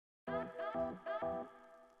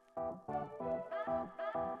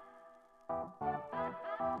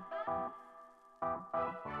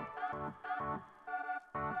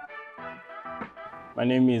My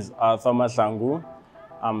name is Mahlangu.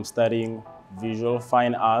 I'm studying visual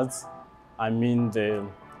fine arts. I'm in the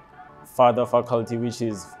further faculty, which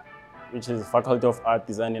is Faculty of Art,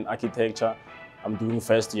 Design and Architecture. I'm doing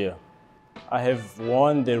first year. I have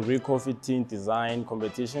won the Ricoffy Tin Design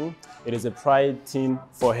Competition. It is a pride tin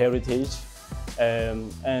for heritage,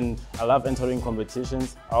 and I love entering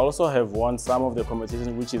competitions. I also have won some of the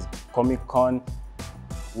competitions, which is Comic-Con,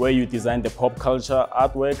 where you design the pop culture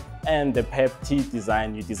artwork, and the Pep Tea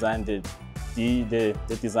design, you design the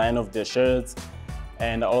design of the shirts,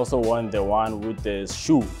 and I also won the one with the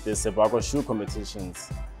shoe, the Sebako shoe competitions.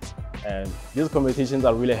 And these competitions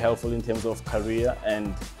are really helpful in terms of career.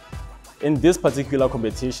 And in this particular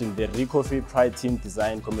competition, the Ricoffy Pride Tin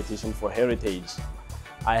Design Competition for Heritage,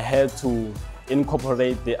 I had to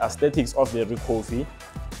incorporate the aesthetics of the Ricoffy,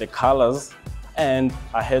 the colors, and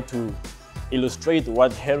I had to illustrate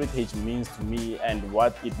what heritage means to me and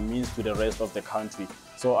what it means to the rest of the country.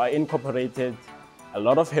 So I incorporated a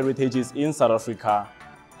lot of heritages in South Africa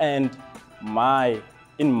and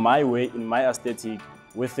in my way, in my aesthetic,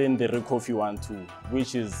 within the Ricoffy one too,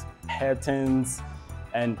 which is patterns,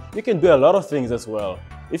 and you can do a lot of things as well.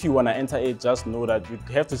 If you want to enter it, just know that you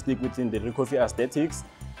have to stick within the Ricoffy aesthetics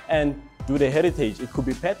and do the heritage. It could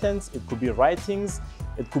be patterns, it could be writings,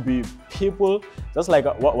 it could be people, just like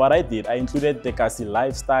what I did. I included the Kasi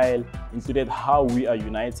lifestyle, included how we are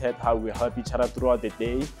united, how we help each other throughout the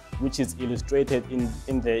day, which is illustrated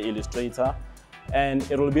in the Illustrator. And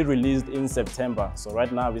it will be released in September. So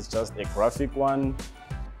right now it's just a graphic one.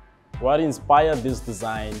 What inspired this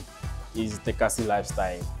design is the Kasi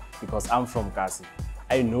lifestyle, because I'm from Kasi.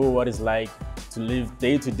 I know what it's like to live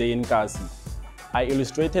day to day in Kasi. I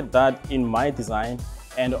illustrated that in my design,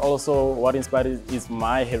 and also what inspired it is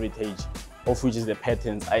my heritage, of which is the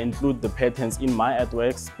patterns. I include the patterns in my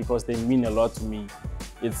artworks because they mean a lot to me.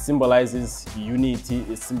 It symbolizes unity,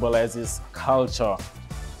 it symbolizes culture,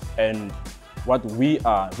 and what we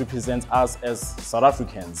are represents us as South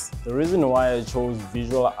Africans. The reason why I chose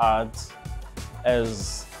visual art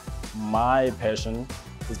as my passion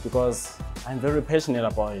is because I'm very passionate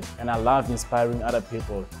about it and I love inspiring other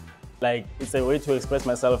people. Like, it's a way to express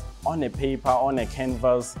myself on a paper, on a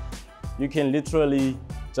canvas. You can literally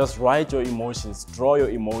just write your emotions, draw your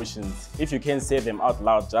emotions, if you can say them out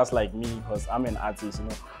loud, just like me, because I'm an artist, you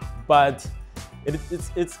know. But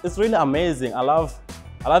it's really amazing. I love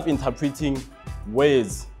interpreting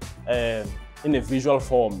words in a visual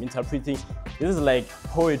form, this is like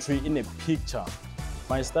poetry in a picture.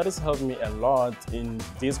 My studies helped me a lot in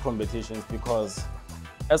these competitions because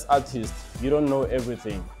as artists, you don't know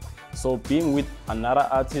everything. So being with another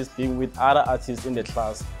artist, being with other artists in the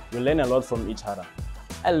class, we learn a lot from each other.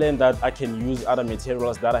 I learned that I can use other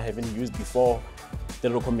materials that I haven't used before, the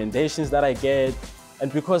recommendations that I get, and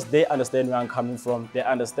because they understand where I'm coming from, they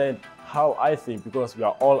understand how I think, because we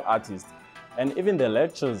are all artists. And even the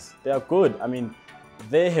lectures, they are good. I mean,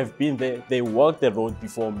 they have been there, they walked the road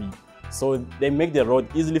before me. So they make the road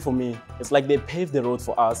easily for me. It's like they paved the road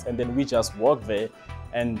for us and then we just walk there,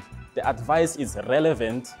 and the advice is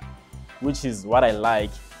relevant, which is what I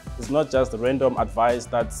like. It's not just random advice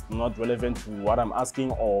that's not relevant to what I'm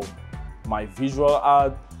asking or my visual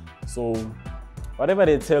art. So whatever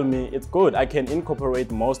they tell me, it's good. I can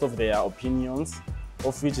incorporate most of their opinions,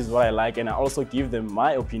 of which is what I like, and I also give them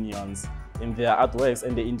my opinions in their artworks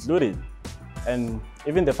and they include it. And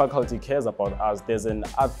even the faculty cares about us. There's an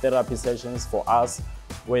art therapy sessions for us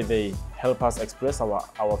where they help us express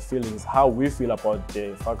our feelings, how we feel about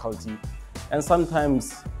the faculty. And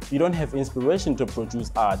sometimes you don't have inspiration to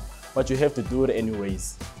produce art, but you have to do it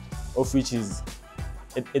anyways, of which is,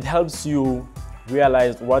 it helps you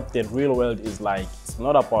realize what the real world is like. It's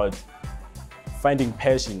not about finding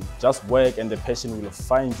passion, just work and the passion will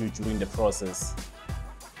find you during the process.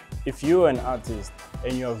 If you're an artist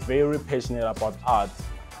and you're very passionate about art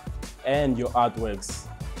and your artworks,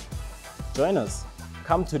 join us.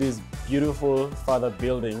 Come to this beautiful further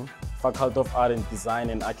building, Faculty of Art and Design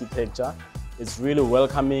and Architecture. It's really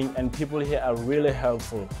welcoming and people here are really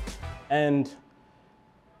helpful. And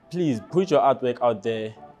please put your artwork out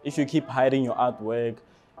there. If you keep hiding your artwork,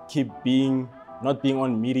 not being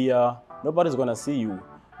on media, nobody's gonna see you.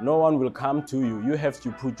 No one will come to you. You have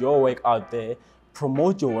to put your work out there,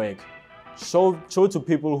 promote your work, show to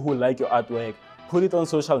people who like your artwork, put it on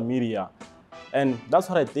social media. And that's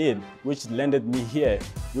what I did, which landed me here,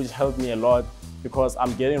 which helped me a lot because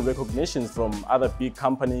I'm getting recognition from other big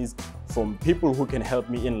companies, from people who can help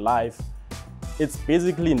me in life. It's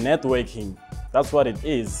basically networking. That's what it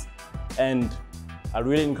is. And I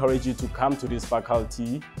really encourage you to come to this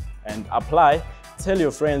faculty and apply. Tell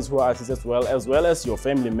your friends who are artists as well as your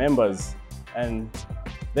family members. And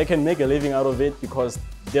they can make a living out of it, because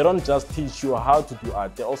they don't just teach you how to do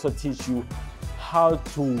art, they also teach you how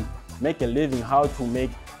to make a living, how to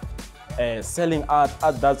make selling art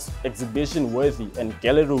that's exhibition worthy and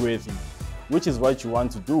gallery worthy, which is what you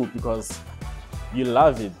want to do because you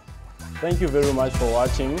love it. Thank you very much for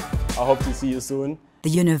watching. I hope to see you soon. The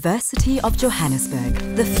University of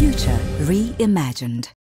Johannesburg, the future reimagined.